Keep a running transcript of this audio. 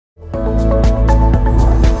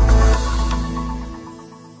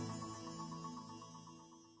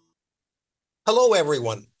Hello,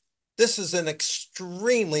 everyone. This is an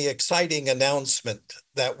extremely exciting announcement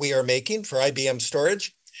that we are making for IBM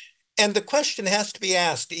Storage. And the question has to be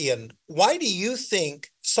asked, Ian, why do you think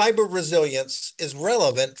cyber resilience is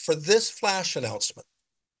relevant for this flash announcement?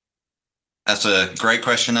 That's a great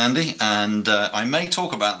question, Andy, and I may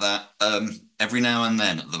talk about that every now and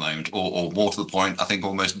then at the moment, or more to the point, I think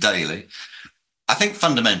almost daily. I think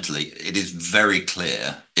fundamentally it is very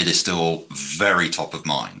clear it is still very top of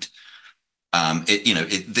mind.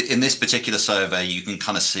 In this particular survey, you can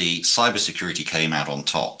kind of see cybersecurity came out on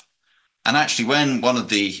top. And actually, when one of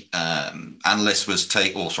the analysts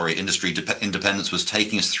industry independents was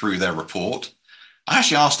taking us through their report, I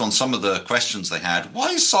actually asked on some of the questions they had, why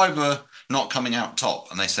is cyber not coming out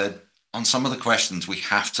top? And they said, on some of the questions, we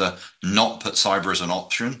have to not put cyber as an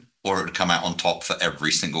option, or it would come out on top for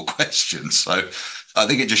every single question. So I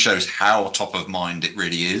think it just shows how top of mind it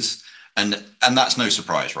really is. And that's no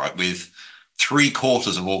surprise, right? With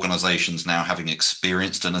three-quarters of organizations now having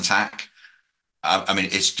experienced an attack, I mean,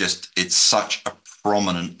 it's such a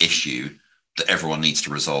prominent issue that everyone needs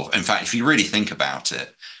to resolve. In fact, if you really think about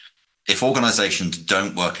it, if organizations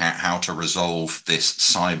don't work out how to resolve this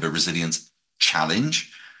cyber resilience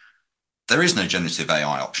challenge, there is no generative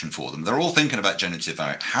AI option for them. They're all thinking about generative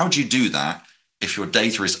AI. How do you do that if your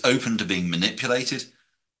data is open to being manipulated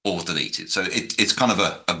or deleted? So it's kind of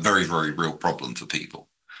a very, very real problem for people.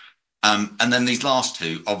 And then these last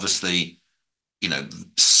two, obviously,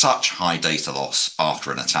 such high data loss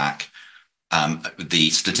after an attack. The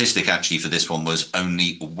statistic actually for this one was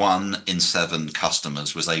only 1 in 7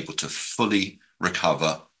 customers was able to fully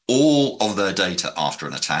recover all of their data after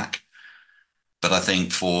an attack. But I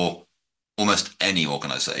think for almost any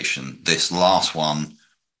organization, this last one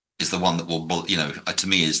is the one that will, to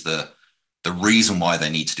me is the reason why they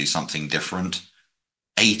need to do something different.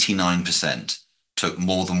 89% took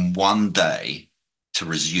more than 1 day to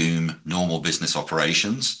resume normal business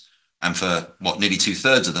operations. And for nearly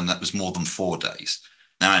 2/3 of them, that was more than 4 days.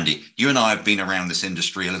 Now, Andy, you and I have been around this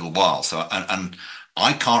industry a little while. So, and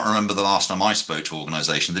I can't remember the last time I spoke to an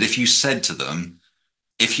organization that if you said to them,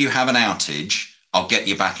 if you have an outage, I'll get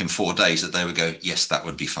you back in 4 days, that they would go, yes, that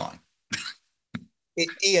would be fine.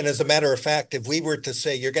 Ian, as a matter of fact, if we were to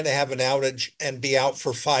say you're going to have an outage and be out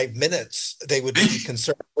for 5 minutes, they would be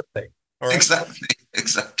concerned, wouldn't they? All right.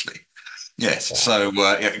 Exactly. Yes. Yeah. So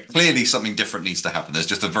clearly something different needs to happen. There's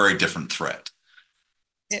just a very different threat.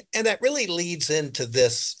 And that really leads into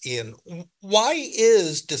this, Ian. Why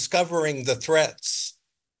is discovering the threats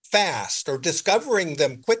fast or discovering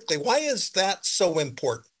them quickly? Why is that so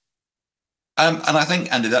important? And I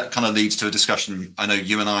think, Andy, that kind of leads to a discussion I know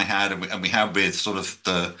you and I had, and we had with sort of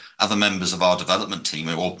the other members of our development team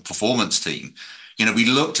or performance team. We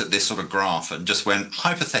looked at this sort of graph and just went,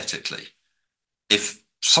 hypothetically, if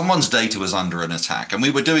someone's data was under an attack, and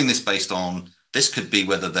we were doing this based on, this could be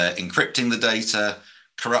whether they're encrypting the data,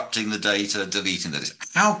 corrupting the data, deleting the data,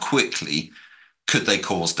 how quickly could they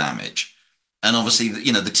cause damage? And obviously,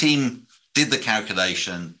 the team did the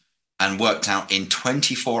calculation and worked out in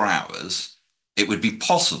 24 hours, it would be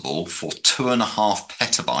possible for 2.5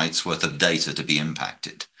 petabytes worth of data to be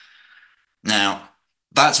impacted. Now,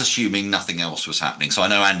 that's assuming nothing else was happening. So I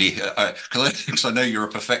know, Andy, because I know you're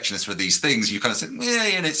a perfectionist for these things, you kind of said, yeah,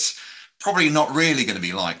 and it's probably not really going to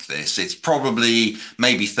be like this. It's probably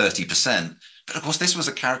maybe 30%. But of course, this was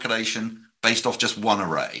a calculation based off just one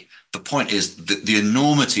array. The point is that the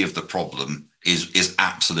enormity of the problem is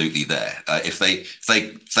absolutely there. If they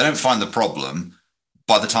don't find the problem,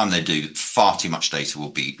 by the time they do, far too much data will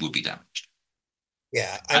be damaged.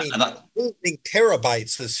 Yeah, losing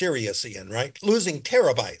terabytes is serious, Ian, right? Losing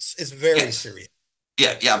terabytes is very Yes. serious.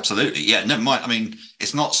 Yeah, absolutely. Yeah, never mind. I mean,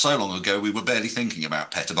 it's not so long ago we were barely thinking about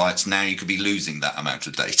petabytes. Now you could be losing that amount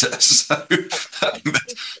of data. So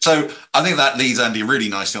I think that leads Andy really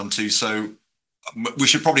nicely on to, so we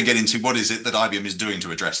should probably get into what is it that IBM is doing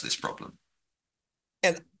to address this problem.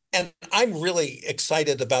 And and I'm really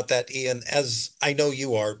excited about that, Ian, as I know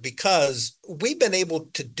you are, because we've been able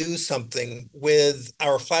to do something with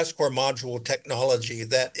our FlashCore module technology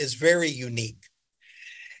that is very unique.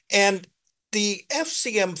 And the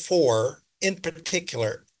FCM4 in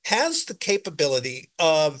particular has the capability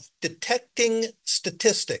of detecting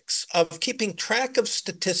statistics, of keeping track of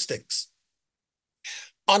statistics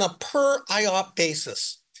on a per IOP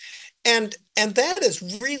basis. And that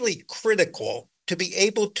is really critical to be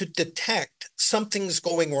able to detect something's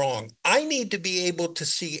going wrong. I need to be able to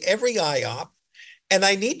see every IOP, and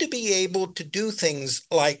I need to be able to do things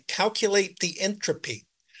like calculate the entropy.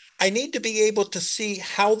 I need to be able to see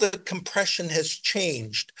how the compression has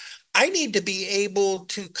changed. I need to be able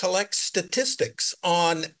to collect statistics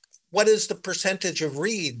on what is the percentage of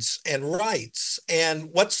reads and writes, and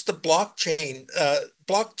what's the blockchain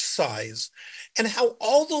block size, and how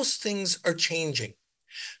all those things are changing.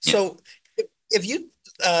 Yeah. So if you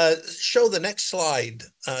show the next slide,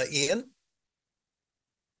 Ian.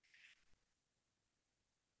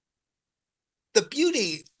 The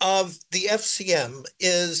beauty of the FCM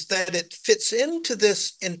is that it fits into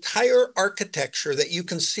this entire architecture that you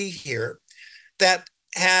can see here that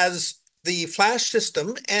has the flash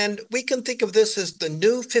system, and we can think of this as the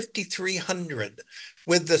new 5300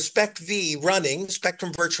 with the Spec V running,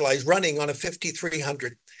 Spectrum Virtualized running on a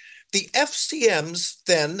 5300. The FCMs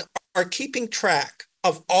then are keeping track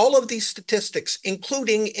of all of these statistics,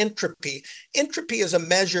 including entropy. Entropy is a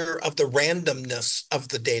measure of the randomness of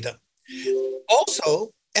the data.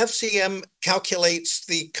 Also, FCM calculates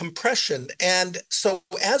the compression. And so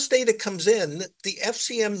as data comes in, the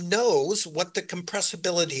FCM knows what the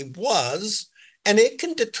compressibility was, and it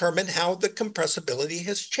can determine how the compressibility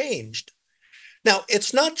has changed. Now,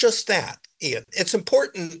 it's not just that, Ian. It's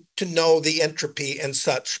important to know the entropy and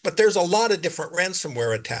such, but there's a lot of different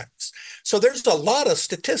ransomware attacks. So there's a lot of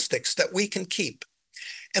statistics that we can keep.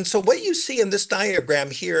 And so what you see in this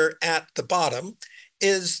diagram here at the bottom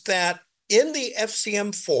is that in the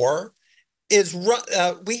FCM4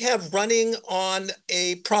 we have running on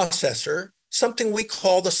a processor something we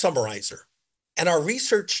call the summarizer. And our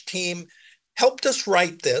research team helped us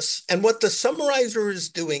write this. And what the summarizer is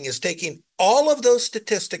doing is taking all of those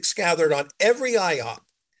statistics gathered on every IOP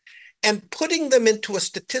and putting them into a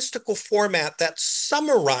statistical format that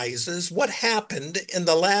summarizes what happened in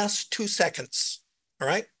the last 2 seconds. All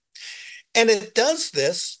right. And it does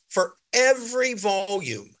this for every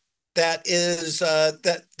volume that is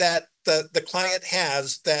that the client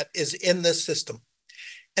has that is in this system.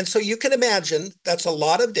 And so you can imagine that's a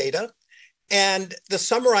lot of data. And the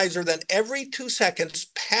summarizer then every 2 seconds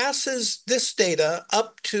passes this data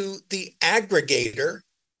up to the aggregator,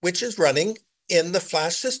 which is running in the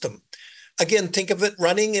flash system. Again, think of it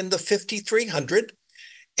running in the 5300,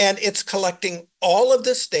 and it's collecting all of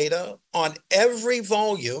this data on every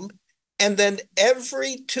volume. And then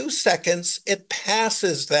every 2 seconds, it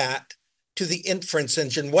passes that to the inference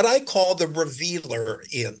engine, what I call the revealer,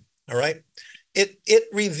 Ian. All right. It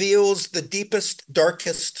reveals the deepest,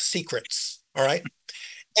 darkest secrets. All right.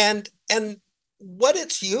 And what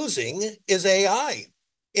it's using is AI.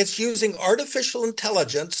 It's using artificial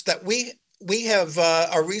intelligence that we have,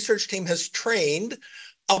 our research team has trained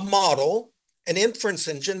a model, an inference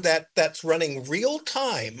engine that's running real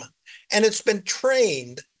time. And it's been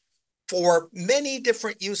trained for many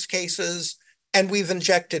different use cases. And we've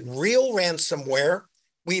injected real ransomware.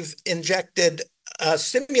 We've injected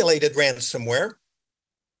simulated ransomware.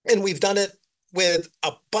 And we've done it with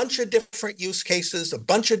a bunch of different use cases, a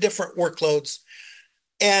bunch of different workloads,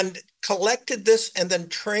 and collected this and then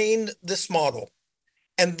trained this model.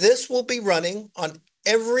 And this will be running on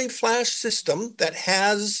every flash system that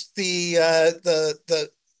has the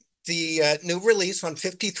new release on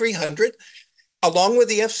 5300, along with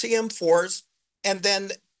the FCM4s. And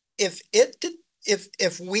then if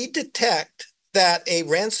we detect that a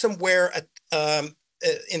ransomware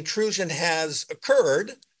intrusion has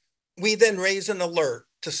occurred, we then raise an alert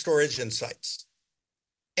to Storage Insights.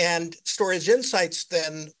 And Storage Insights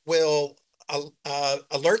then will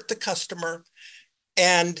alert the customer,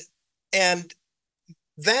 and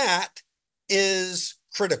that is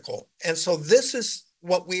critical. And so this is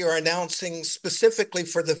what we are announcing specifically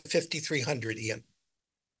for the 5300, Ian.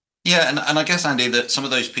 Yeah, and I guess, Andy, that some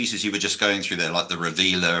of those pieces you were just going through there, like the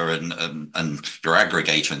revealer and your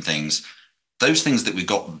aggregator and things, those things that we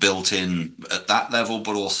got built in at that level,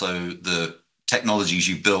 but also the technologies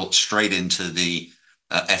you built straight into the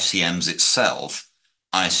FCMs itself,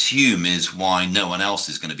 I assume is why no one else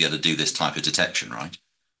is going to be able to do this type of detection, right?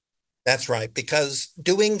 That's right, because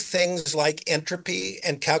doing things like entropy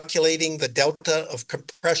and calculating the delta of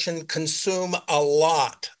compression consume a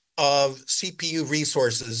lot of CPU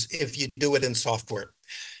resources if you do it in software.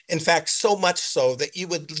 In fact, so much so that you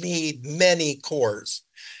would need many cores.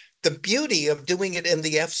 The beauty of doing it in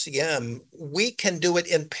the FCM, we can do it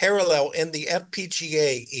in parallel in the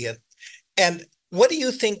FPGA, Ian. And what do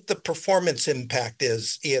you think the performance impact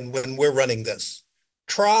is, Ian, when we're running this?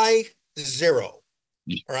 Try zero,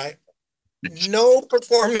 all right? No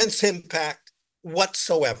performance impact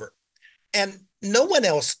whatsoever. And no one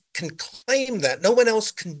else can claim that. No one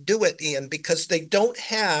else can do it, Ian, because they don't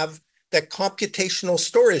have that computational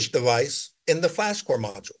storage device in the FlashCore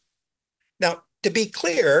module. Now, to be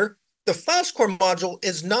clear, the FlashCore module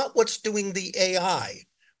is not what's doing the AI,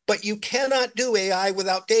 but you cannot do AI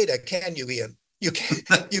without data, can you, Ian? You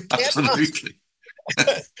cannot. Absolutely.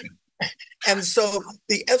 And so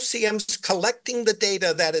the FCM's collecting the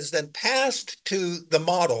data that is then passed to the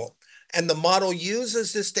model, and the model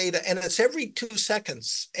uses this data, and it's every 2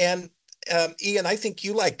 seconds. And Ian, I think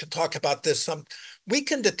you like to talk about this some. We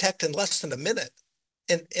can detect in less than a minute.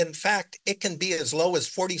 In fact, it can be as low as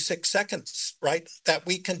 46 seconds, right? That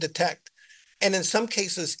we can detect. And in some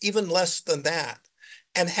cases, even less than that.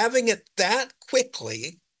 And having it that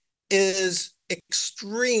quickly is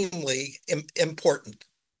extremely important.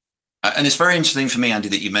 And it's very interesting for me, Andy,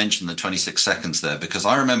 that you mentioned the 26 seconds there, because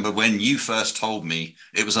I remember when you first told me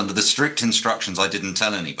it was under the strict instructions, I didn't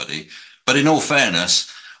tell anybody. But in all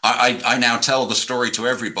fairness, I now tell the story to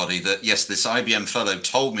everybody that, yes, this IBM fellow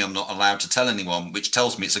told me I'm not allowed to tell anyone, which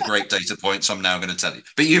tells me it's a great data point, so I'm now going to tell you.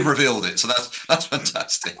 But you've revealed it, so that's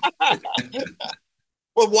fantastic.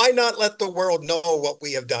 Well, why not let the world know what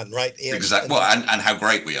we have done, right, Ian? Exactly. Well, and how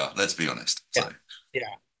great we are, let's be honest. Yeah, So.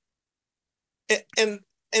 yeah. And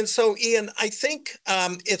and so, Ian, I think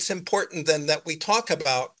it's important then that we talk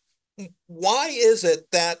about why is it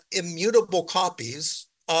that immutable copies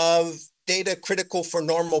of data critical for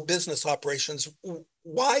normal business operations,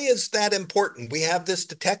 why is that important? We have this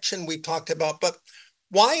detection we talked about, but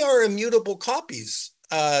why are immutable copies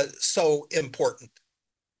so important?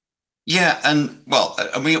 Yeah, and well,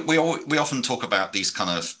 and we often talk about these kind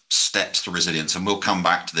of steps to resilience, and we'll come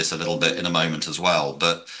back to this a little bit in a moment as well.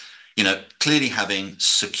 But clearly having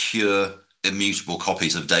secure, immutable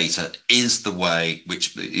copies of data is the way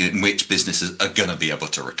in which businesses are going to be able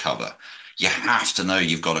to recover. You have to know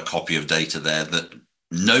you've got a copy of data there that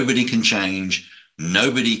nobody can change,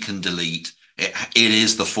 nobody can delete. It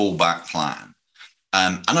is the fallback plan.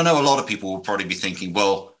 And I know a lot of people will probably be thinking,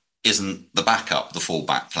 well, isn't the backup the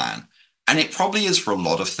fallback plan? And it probably is for a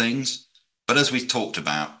lot of things. But as we've talked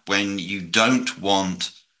about, when you don't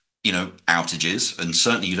want, outages, and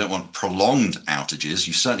certainly you don't want prolonged outages,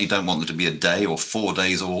 you certainly don't want them to be a day or 4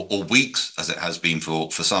 days or weeks, as it has been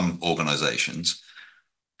for some organizations,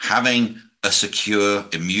 having a secure,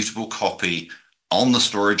 immutable copy on the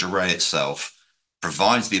storage array itself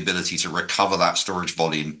provides the ability to recover that storage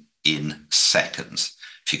volume in seconds.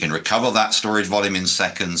 If you can recover that storage volume in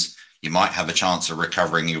seconds, you might have a chance of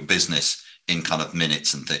recovering your business in kind of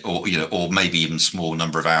minutes or maybe even small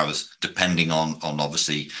number of hours, depending on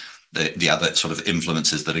obviously the other sort of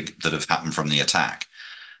influences that have happened from the attack.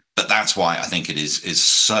 But that's why I think it is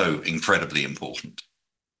so incredibly important.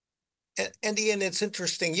 And Ian, it's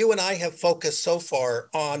interesting. You and I have focused so far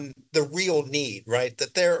on the real need, right?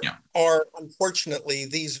 That there Yeah. are, unfortunately,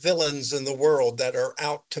 these villains in the world that are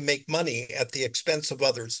out to make money at the expense of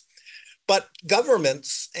others. But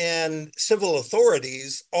governments and civil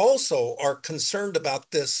authorities also are concerned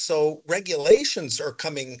about this. So regulations are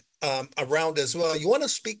coming around as well. You want to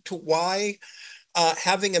speak to why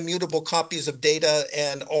having immutable copies of data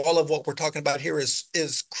and all of what we're talking about here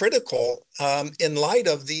is critical in light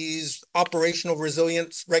of these operational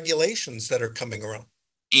resilience regulations that are coming around.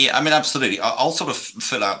 Yeah, I mean, absolutely. I'll sort of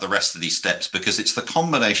fill out the rest of these steps because it's the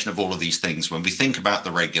combination of all of these things when we think about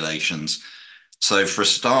the regulations. So for a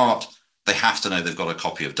start, they have to know they've got a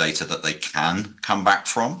copy of data that they can come back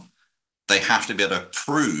from. They have to be able to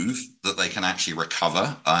prove that they can actually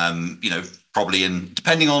recover, probably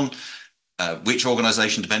depending on which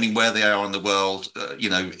organization, depending where they are in the world,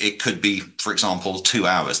 it could be, for example, 2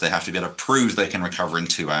 hours. They have to be able to prove they can recover in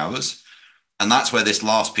 2 hours. And that's where this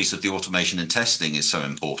last piece of the automation and testing is so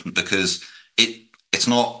important because it's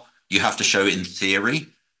not, you have to show it in theory.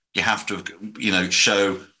 You have to,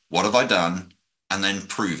 show what have I done and then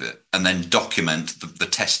prove it and then document the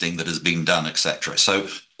testing that has been done, etc. So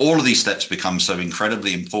all of these steps become so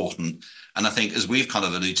incredibly important. And I think as we've kind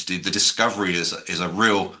of alluded to, the discovery is a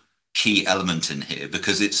real key element in here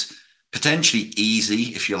because it's potentially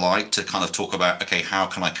easy, if you like, to kind of talk about, okay, how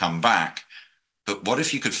can I come back? But what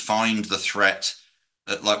if you could find the threat,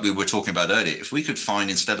 like we were talking about earlier, if we could find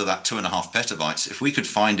instead of that 2.5 petabytes, if we could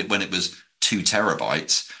find it when it was 2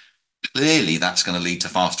 terabytes, clearly that's going to lead to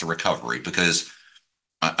faster recovery because,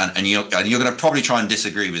 and you're going to probably try and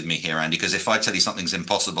disagree with me here, Andy, because if I tell you something's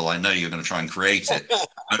impossible, I know you're going to try and create it.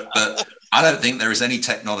 But I don't think there is any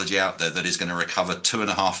technology out there that is going to recover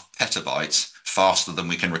 2.5 petabytes faster than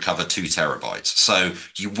we can recover 2 terabytes. So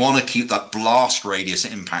you want to keep that blast radius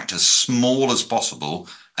impact as small as possible,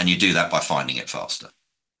 and you do that by finding it faster.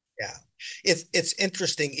 Yeah, it's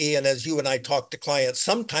interesting, Ian, as you and I talk to clients,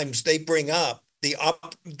 sometimes they bring up the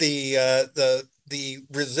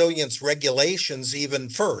resilience regulations even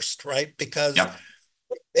first, right? Because Yeah.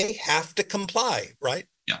 they have to comply, right?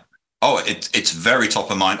 Yeah. Oh, it's very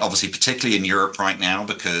top of mind, obviously, particularly in Europe right now,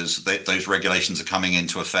 because those regulations are coming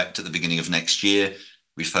into effect at the beginning of next year.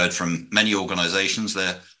 We've heard from many organizations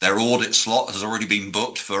their audit slot has already been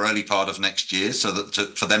booked for early part of next year, so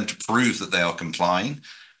that for them to prove that they are complying.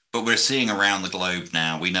 But we're seeing around the globe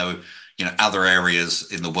now, we know, other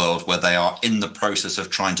areas in the world where they are in the process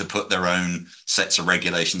of trying to put their own sets of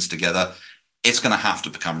regulations together. It's going to have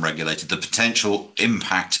to become regulated. The potential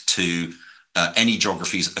impact to any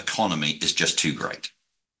geography's economy is just too great.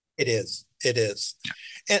 It is. It is.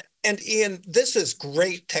 And Ian, this is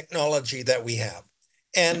great technology that we have.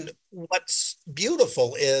 And what's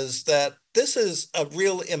beautiful is that this is a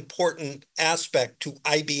real important aspect to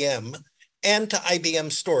IBM and to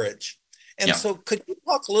IBM Storage. And Yeah. so could you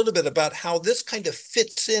talk a little bit about how this kind of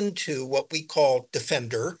fits into what we call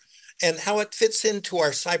Defender and how it fits into our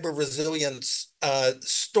cyber resilience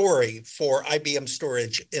story for IBM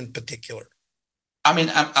Storage in particular? I mean,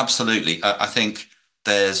 absolutely. I think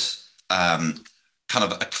there's kind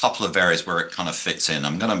of a couple of areas where it kind of fits in.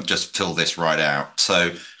 I'm going to just fill this right out.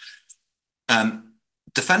 So um,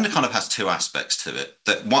 Defender kind of has two aspects to it.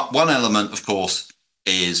 That one element, of course,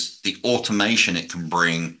 is the automation it can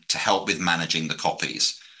bring to help with managing the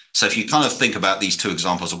copies. So if you kind of think about these two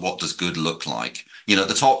examples of what does good look like, at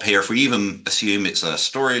the top here, if we even assume it's a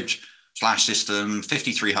storage flash system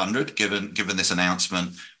 5300, given this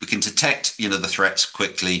announcement, we can detect the threats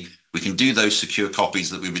quickly. We can do those secure copies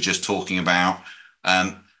that we were just talking about.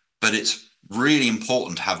 But it's really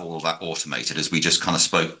important to have all of that automated, as we just kind of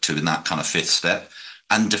spoke to in that kind of fifth step.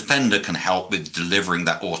 And Defender can help with delivering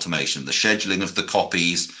that automation, the scheduling of the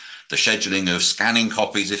copies, the scheduling of scanning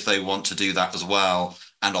copies if they want to do that as well,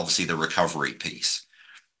 and obviously the recovery piece.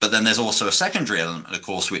 But then there's also a secondary element, of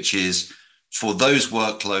course, which is for those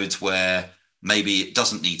workloads where maybe it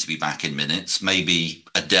doesn't need to be back in minutes, maybe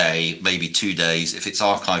a day, maybe 2 days. If it's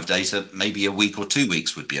archived data, maybe a week or 2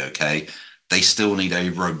 weeks would be okay. They still need a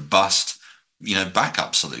robust,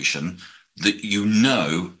 backup solution that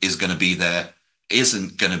is going to be there,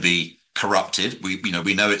 isn't going to be corrupted. We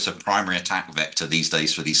know it's a primary attack vector these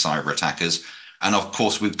days for these cyber attackers. And of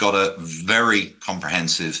course, we've got a very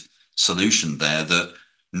comprehensive solution there that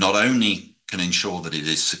not only can ensure that it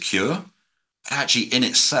is secure, but actually in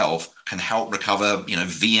itself can help recover,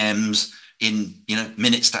 VMs in,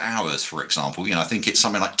 minutes to hours, for example. I think it's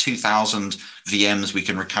something like 2,000 VMs we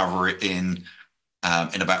can recover it in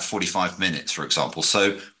about 45 minutes, for example.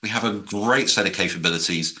 So we have a great set of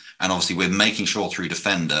capabilities, and obviously we're making sure through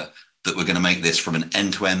Defender that we're going to make this from an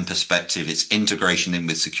end-to-end perspective, its integration in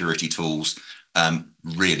with security tools,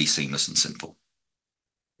 really seamless and simple.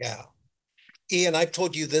 Yeah. Ian, I've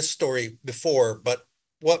told you this story before, but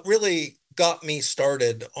what really got me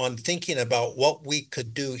started on thinking about what we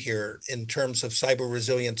could do here in terms of cyber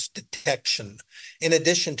resilience detection, in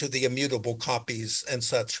addition to the immutable copies and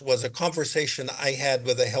such, was a conversation I had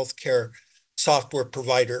with a healthcare software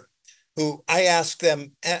provider who I asked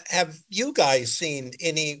them, have you guys seen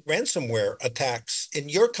any ransomware attacks in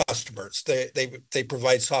your customers? They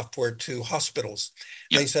provide software to hospitals.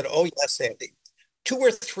 Yeah, They said, oh, yes, Andy. 2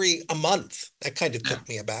 or 3 a month. That kind of yeah, took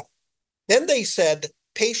me aback. Then they said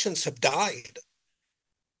patients have died.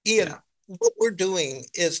 Ian, yeah. what we're doing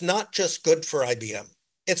is not just good for IBM.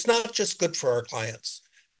 It's not just good for our clients.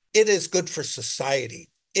 It is good for society.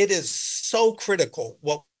 It is so critical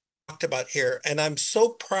what we talked about here. And I'm so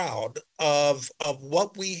proud of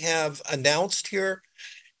what we have announced here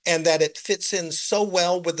and that it fits in so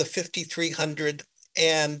well with the 5300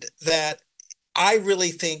 and that I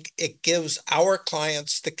really think it gives our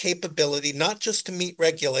clients the capability not just to meet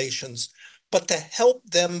regulations, but to help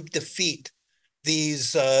them defeat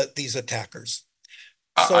these attackers.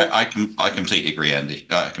 So I completely agree, Andy.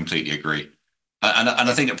 I completely agree. And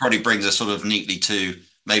I think it probably brings us sort of neatly to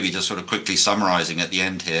maybe just sort of quickly summarizing at the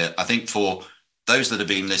end here. I think for those that have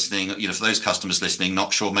been listening, for those customers listening,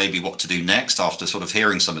 not sure maybe what to do next after sort of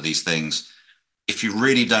hearing some of these things, if you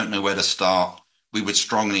really don't know where to start, we would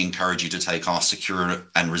strongly encourage you to take our secure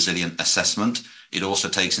and resilient assessment. It also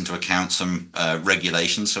takes into account some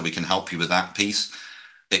regulations, so we can help you with that piece.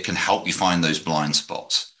 It can help you find those blind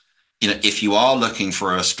spots. If you are looking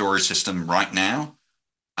for a storage system right now,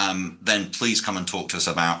 then please come and talk to us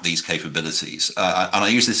about these capabilities. And I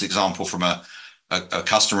use this example from a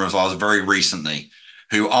customer of ours very recently,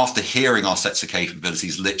 who after hearing our sets of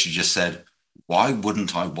capabilities literally just said, why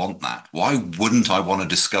wouldn't I want that? Why wouldn't I want to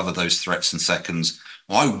discover those threats in seconds?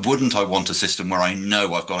 Why wouldn't I want a system where I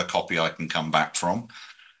know I've got a copy I can come back from?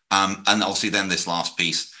 And obviously then this last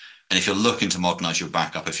piece, and if you're looking to modernize your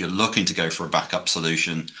backup, if you're looking to go for a backup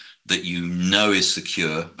solution that is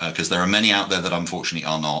secure, because there are many out there that unfortunately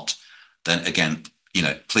are not, then again,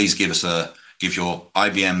 please give your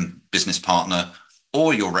IBM business partner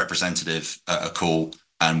or your representative a call,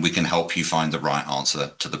 and we can help you find the right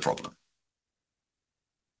answer to the problem.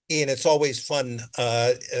 Ian, it's always fun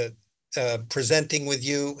presenting with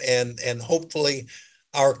you, and hopefully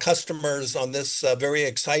our customers on this very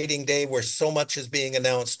exciting day where so much is being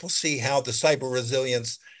announced will see how the cyber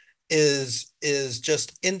resilience is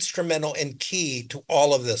just instrumental and key to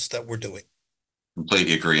all of this that we're doing.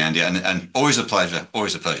 Completely agree, Andy, and always a pleasure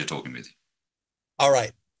talking with you. All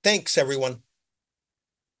right. Thanks, everyone.